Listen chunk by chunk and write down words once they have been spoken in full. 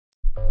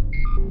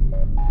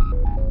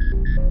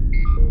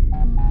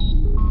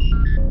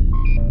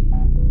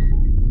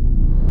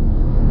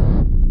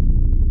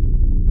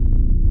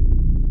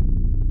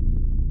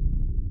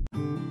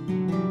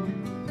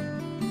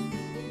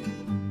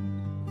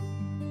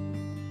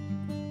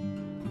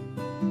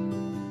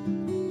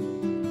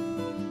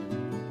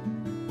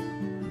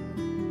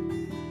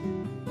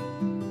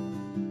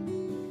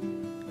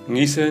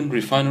Nghi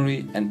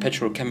Refinery and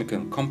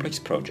Petrochemical Complex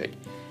project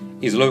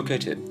is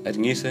located at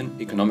Nghi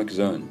Economic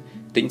Zone,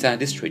 Dinh Gia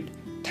District,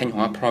 Thanh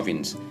Hóa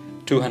Province,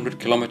 200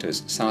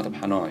 kilometers south of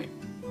Hanoi.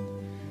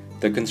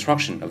 The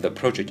construction of the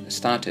project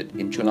started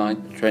in July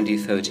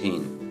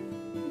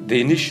 2013.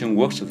 The initial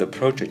works of the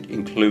project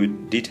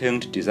include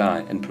detailed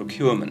design and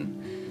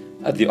procurement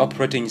at the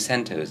operating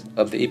centers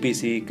of the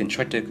EPC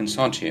contractor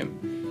consortium,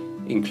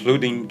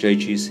 including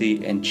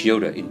JGC and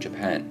Chiyoda in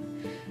Japan,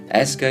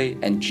 SK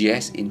and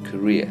GS in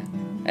Korea,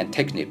 and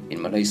Technip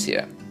in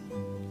Malaysia.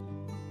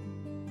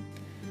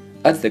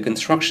 At the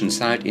construction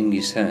site in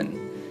Nghi,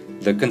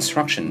 the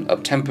construction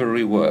of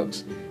temporary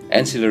works,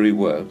 ancillary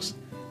works,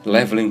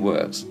 leveling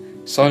works,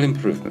 soil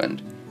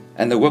improvement,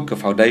 and the work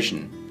of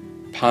foundation,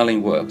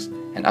 piling works,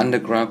 and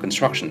underground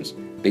constructions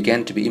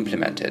began to be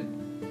implemented.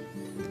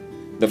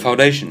 The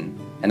foundation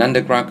and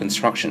underground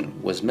construction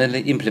was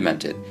mainly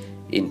implemented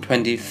in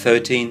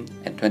 2013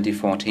 and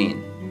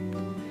 2014.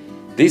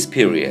 This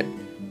period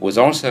was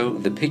also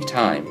the peak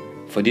time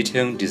for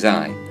detailed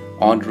design,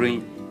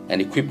 ordering,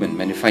 and equipment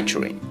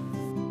manufacturing.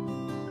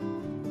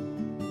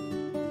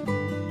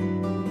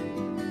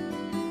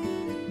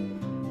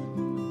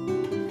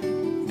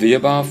 The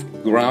above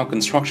ground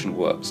construction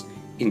works,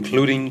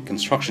 including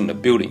construction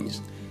of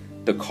buildings,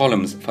 the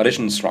columns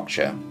foundation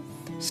structure,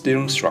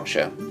 steel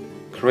structure,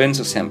 cranes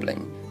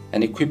assembling,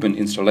 and equipment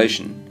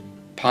installation,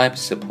 pipe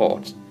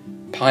support,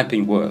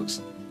 piping works,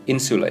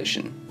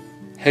 insulation,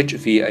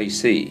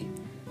 HVAC,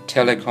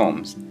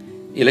 telecoms,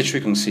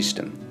 electrical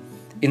system,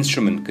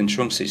 instrument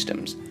control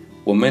systems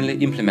were mainly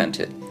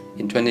implemented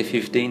in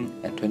 2015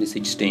 and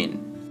 2016.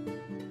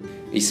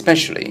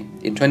 Especially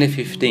in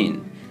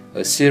 2015,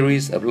 a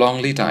series of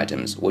long lead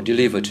items were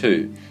delivered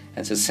to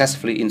and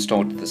successfully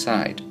installed at the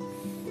site.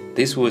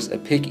 This was a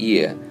peak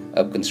year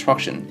of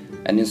construction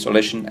and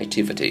installation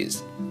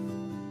activities.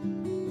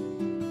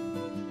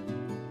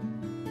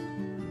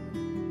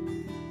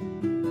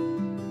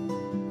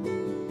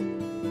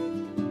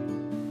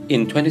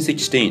 In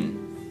 2016,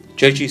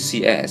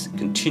 JGCS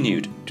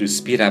continued to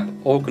speed up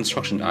all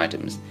construction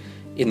items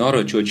in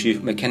order to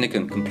achieve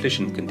mechanical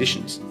completion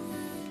conditions,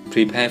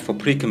 prepare for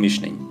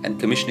pre-commissioning and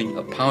commissioning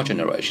of power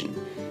generation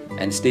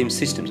and steam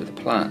systems of the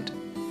plant.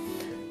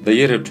 The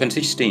year of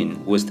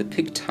 2016 was the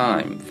peak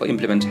time for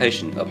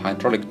implementation of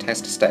hydraulic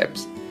test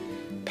steps,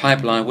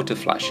 pipeline water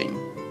flushing,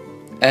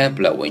 air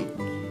blowing,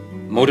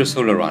 motor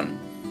solar run,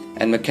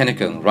 and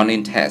mechanical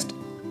running test,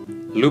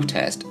 loop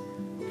test,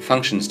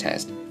 functions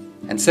test,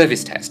 and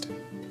service test.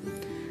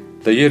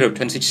 The year of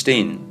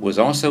 2016 was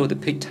also the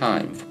peak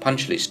time for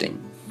punch listing,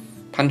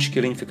 punch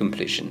queuing for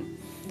completion,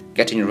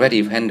 getting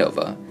ready for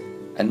handover,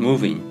 and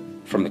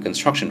moving from the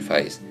construction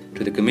phase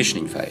to the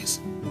commissioning phase.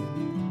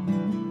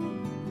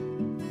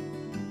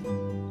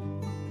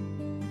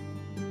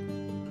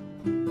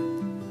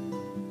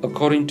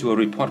 According to a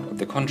report of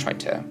the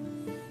contractor,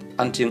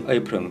 until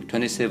April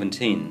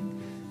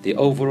 2017, the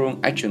overall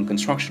actual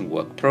construction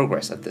work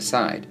progress at the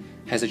site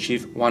has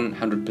achieved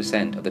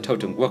 100% of the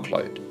total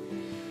workload.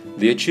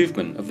 The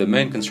achievement of the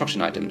main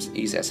construction items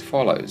is as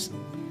follows.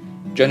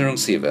 General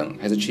civil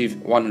has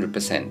achieved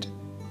 100%.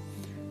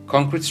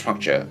 Concrete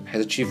structure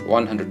has achieved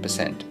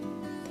 100%.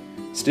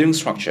 Steel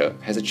structure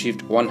has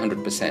achieved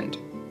 100%.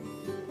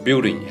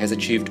 Building has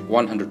achieved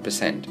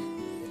 100%.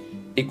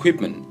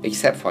 Equipment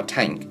except for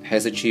tank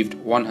has achieved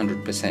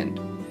 100%.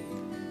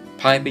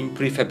 Piping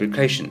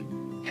prefabrication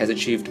has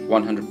achieved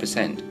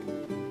 100%.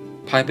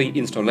 Piping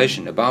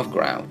installation above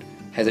ground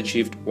has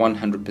achieved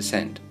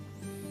 100%.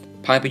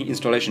 Piping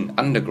installation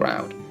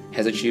underground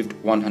has achieved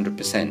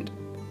 100%.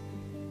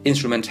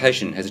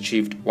 Instrumentation has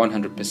achieved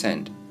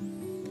 100%.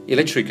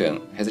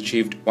 Electrical has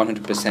achieved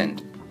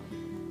 100%.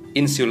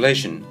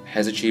 Insulation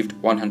has achieved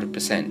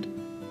 100%.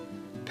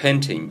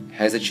 Painting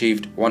has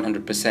achieved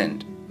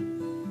 100%.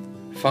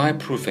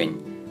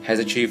 Fireproofing has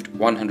achieved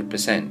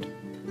 100%.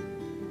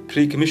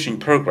 Pre-commissioning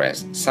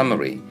progress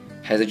summary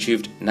has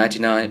achieved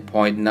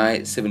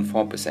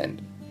 99.974%.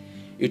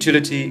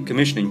 Utility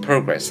commissioning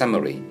progress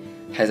summary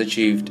has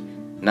achieved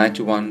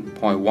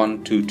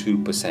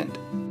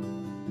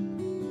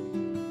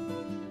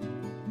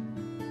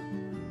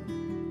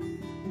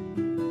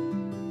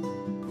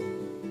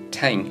 91.122%.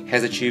 Tank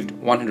has achieved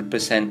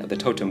 100% of the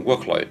total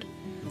workload.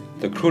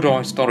 The crude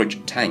oil storage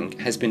tank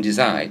has been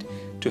designed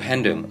to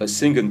handle a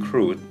single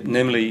crude,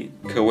 namely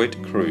Kuwait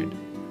crude.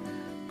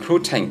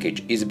 Crude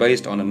tankage is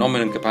based on a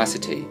nominal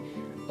capacity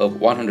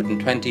of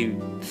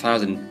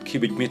 120,000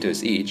 cubic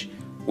meters each,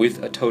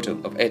 with a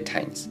total of 8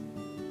 tanks.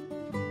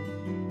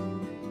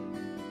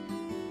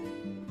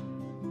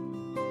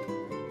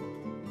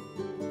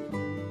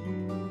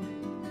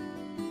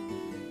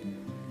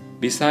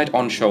 Beside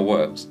onshore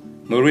works,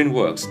 marine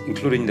works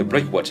including the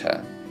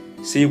breakwater,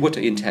 seawater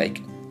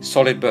intake,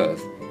 solid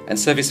berth and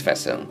service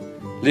vessel,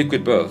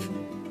 liquid berth,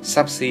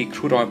 subsea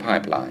crude oil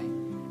pipeline,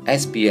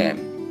 SPM,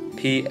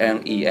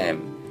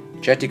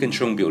 PLEM, jetty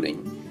control building,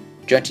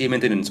 jetty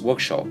maintenance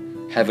workshop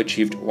have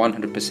achieved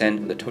 100%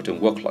 of the total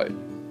workload.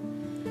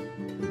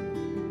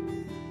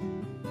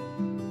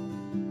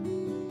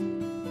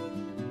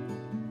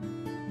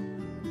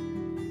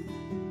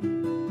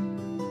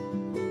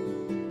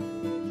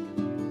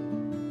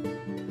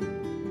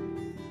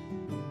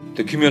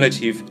 The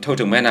cumulative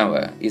total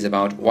man-hour is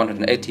about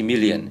 180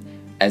 million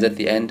as at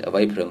the end of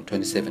April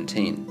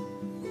 2017.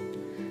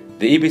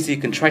 The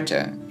EPC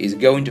contractor is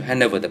going to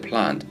hand over the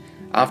plant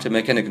after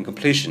mechanical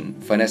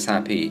completion for an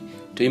SRP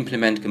to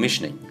implement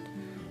commissioning.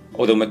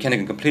 Although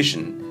mechanical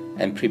completion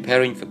and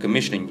preparing for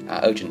commissioning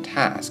are urgent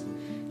tasks,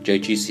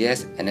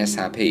 JGCS and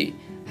SRP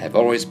have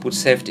always put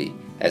safety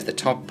as the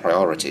top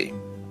priority.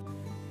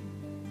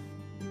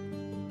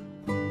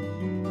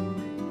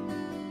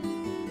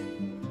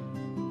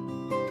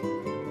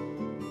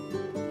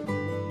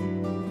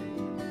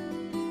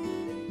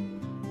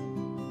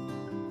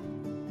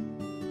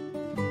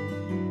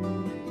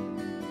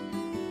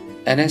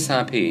 An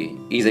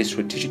SRP is a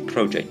strategic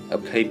project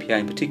of KPI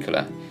in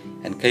particular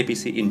and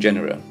KPC in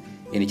general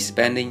in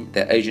expanding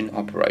their Asian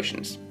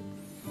operations.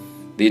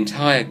 The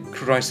entire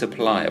crude oil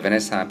supply of an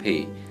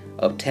SRP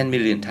of 10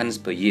 million tons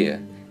per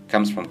year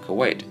comes from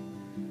Kuwait.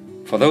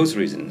 For those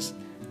reasons,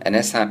 an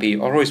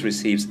SRP always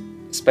receives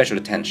special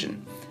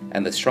attention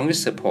and the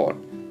strongest support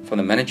from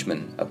the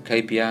management of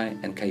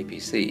KPI and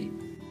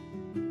KPC.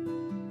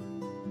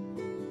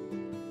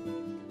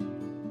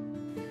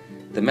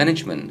 The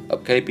management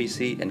of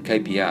KPC and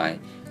KPI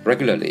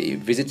regularly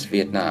visits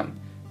Vietnam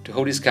to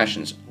hold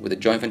discussions with the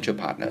joint venture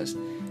partners,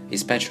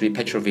 especially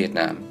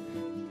Petro-Vietnam.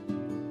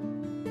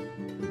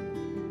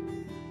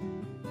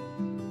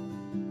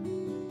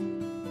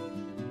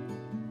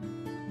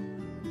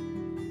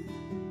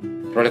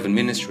 Relevant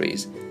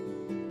ministries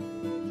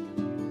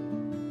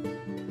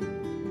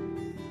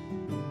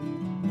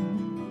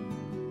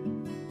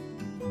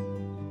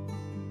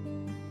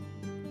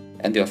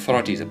and the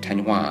authorities of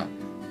Thanh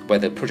where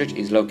the project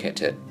is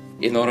located,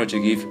 in order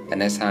to give an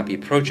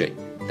SRP project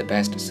the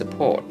best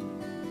support.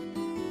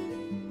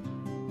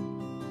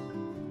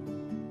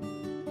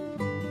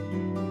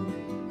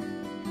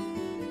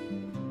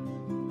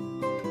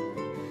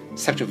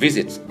 Such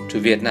visits to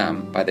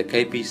Vietnam by the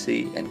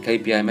KPC and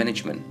KPI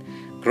management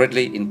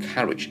greatly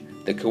encourage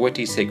the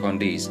Kuwaiti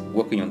secondees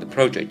working on the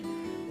project,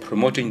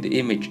 promoting the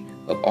image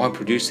of oil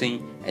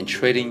producing and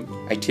trading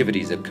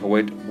activities of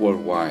Kuwait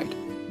worldwide.